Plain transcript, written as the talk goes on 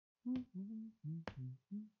Alright,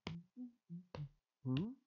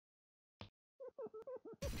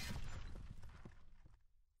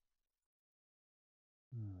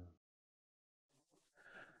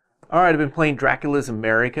 I've been playing Dracula's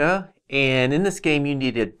America, and in this game you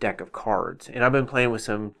need a deck of cards. And I've been playing with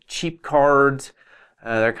some cheap cards.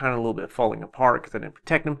 They're kind of a little bit falling apart because I didn't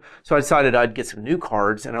protect them. So I decided I'd get some new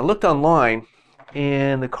cards, and I looked online,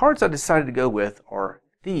 and the cards I decided to go with are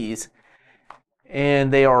these.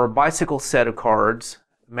 And they are a bicycle set of cards,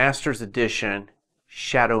 Masters Edition,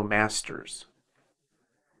 Shadow Masters.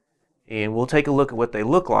 And we'll take a look at what they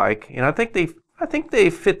look like, and I think they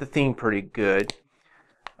fit the theme pretty good.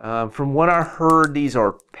 From what I heard, these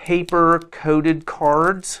are paper-coated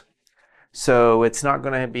cards, so it's not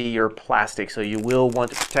going to be your plastic, so you will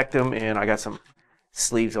want to protect them, and I got some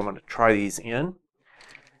sleeves I'm going to try these in.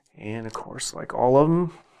 And of course, like all of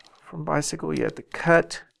them from Bicycle, you have to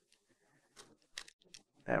cut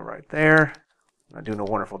that right there. I'm doing a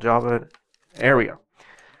wonderful job of it. There we go.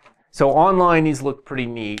 So online, these look pretty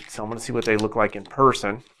neat, so I'm going to see what they look like in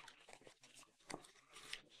person.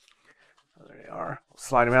 There they are.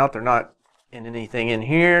 Slide them out. They're not in anything in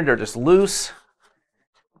here. They're just loose.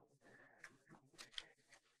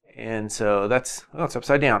 And so that's, oh, it's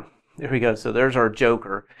upside down. There we go. So there's our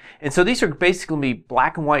Joker. And so these are basically going to be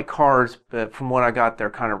black and white cards, but from what I got,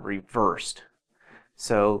 they're kind of reversed.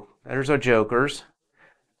 So there's our Jokers.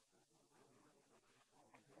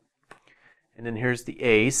 And then here's the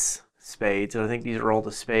ace, spades. And I think these are all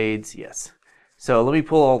the spades. Yes. So let me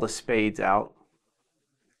pull all the spades out.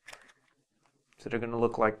 So they're going to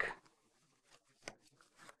look like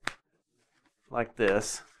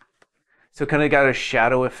this. So kind of got a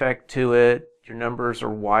shadow effect to it. Your numbers are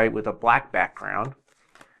white with a black background.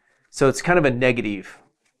 So it's kind of a negative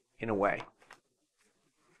in a way.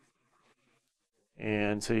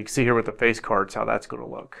 And so you can see here with the face cards how that's going to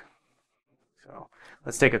look. So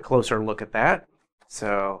let's take a closer look at that.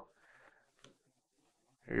 So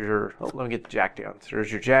here's your, oh, let me get the jack down. So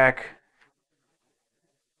there's your jack,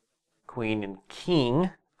 queen, and king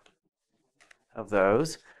of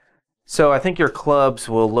those. So I think your clubs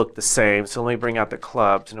will look the same. So let me bring out the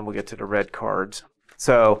clubs and then we'll get to the red cards.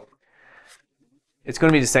 So it's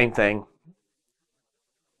going to be the same thing.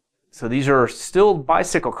 So these are still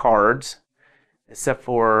bicycle cards, except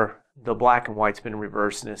for the black and white's been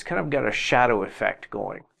reversed, and it's kind of got a shadow effect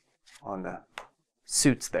going on the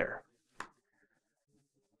suits there.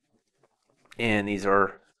 And these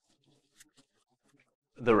are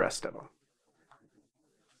the rest of them.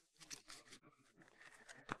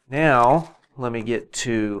 Now, let me get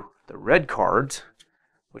to the red cards,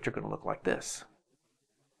 which are going to look like this.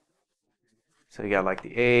 So you got like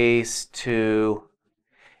the ace, two,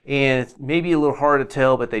 and it's maybe a little hard to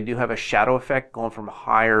tell, but they do have a shadow effect going from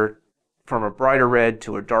a brighter red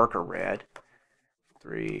to a darker red.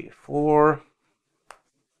 3, 4.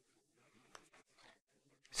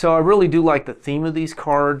 So I really do like the theme of these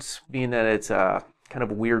cards, being that it's kind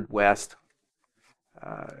of a weird west.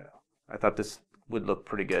 I thought this would look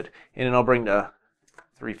pretty good. And then I'll bring the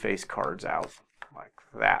 3 face cards out like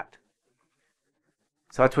that.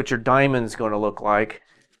 So that's what your diamond's going to look like.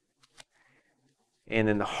 And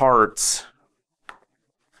then the hearts are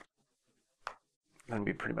going to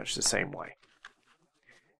be pretty much the same way.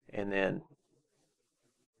 And then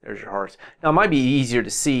there's your hearts. Now it might be easier to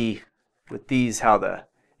see with these how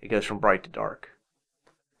it goes from bright to dark.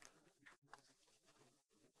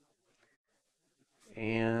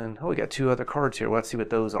 And oh, we got 2 other cards here. Let's see what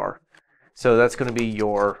those are. So that's going to be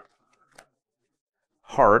your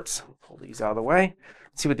hearts. Pull these out of the way.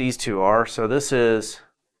 Let's see what these 2 are. So this is,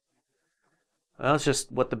 well, it's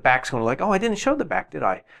just what the back's going to look like. Oh, I didn't show the back, did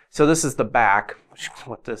I? So this is the back, which is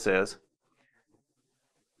what this is.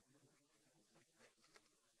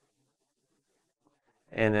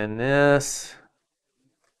 And then this,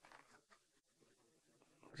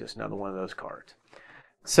 just another one of those cards.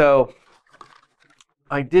 So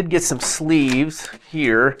I did get some sleeves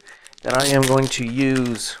here that I am going to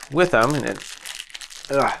use with them, and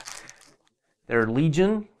they're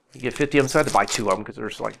Legion. You get 50 of them, so I had to buy 2 of them because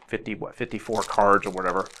there's like 54 cards or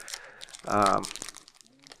whatever.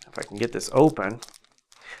 If I can get this open.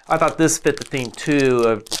 I thought this fit the theme too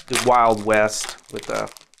of the Wild West with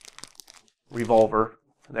the revolver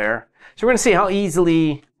there. So we're going to see how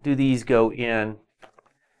easily do these go in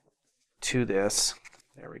to this.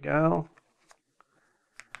 There we go.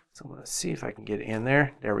 So I'm going to see if I can get it in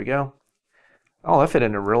there. There we go. Oh, that fit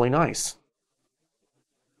in there really nice.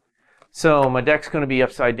 So my deck's going to be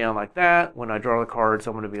upside down like that. When I draw the cards,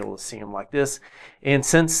 I'm going to be able to see them like this. And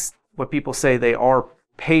since what people say they are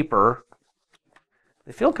paper,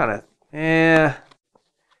 they feel kind of,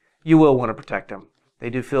 you will want to protect them. They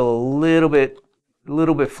do feel a little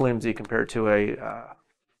bit flimsy compared to a,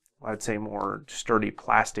 I'd say more sturdy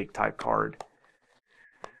plastic type card.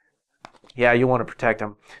 Yeah, you want to protect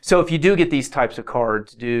them. So if you do get these types of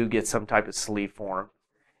cards, do get some type of sleeve for them.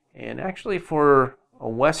 And actually for a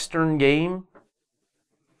Western game,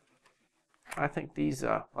 I think these,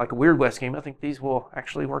 like a Weird West game, I think these will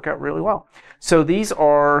actually work out really well. So these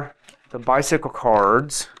are the bicycle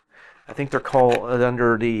cards. I think they're called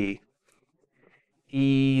under the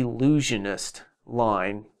Illusionist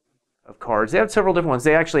line of cards. They have several different ones.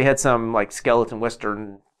 They actually had some like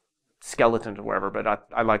Western skeletons or whatever, but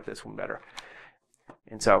I like this one better.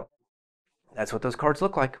 And so that's what those cards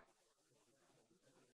look like.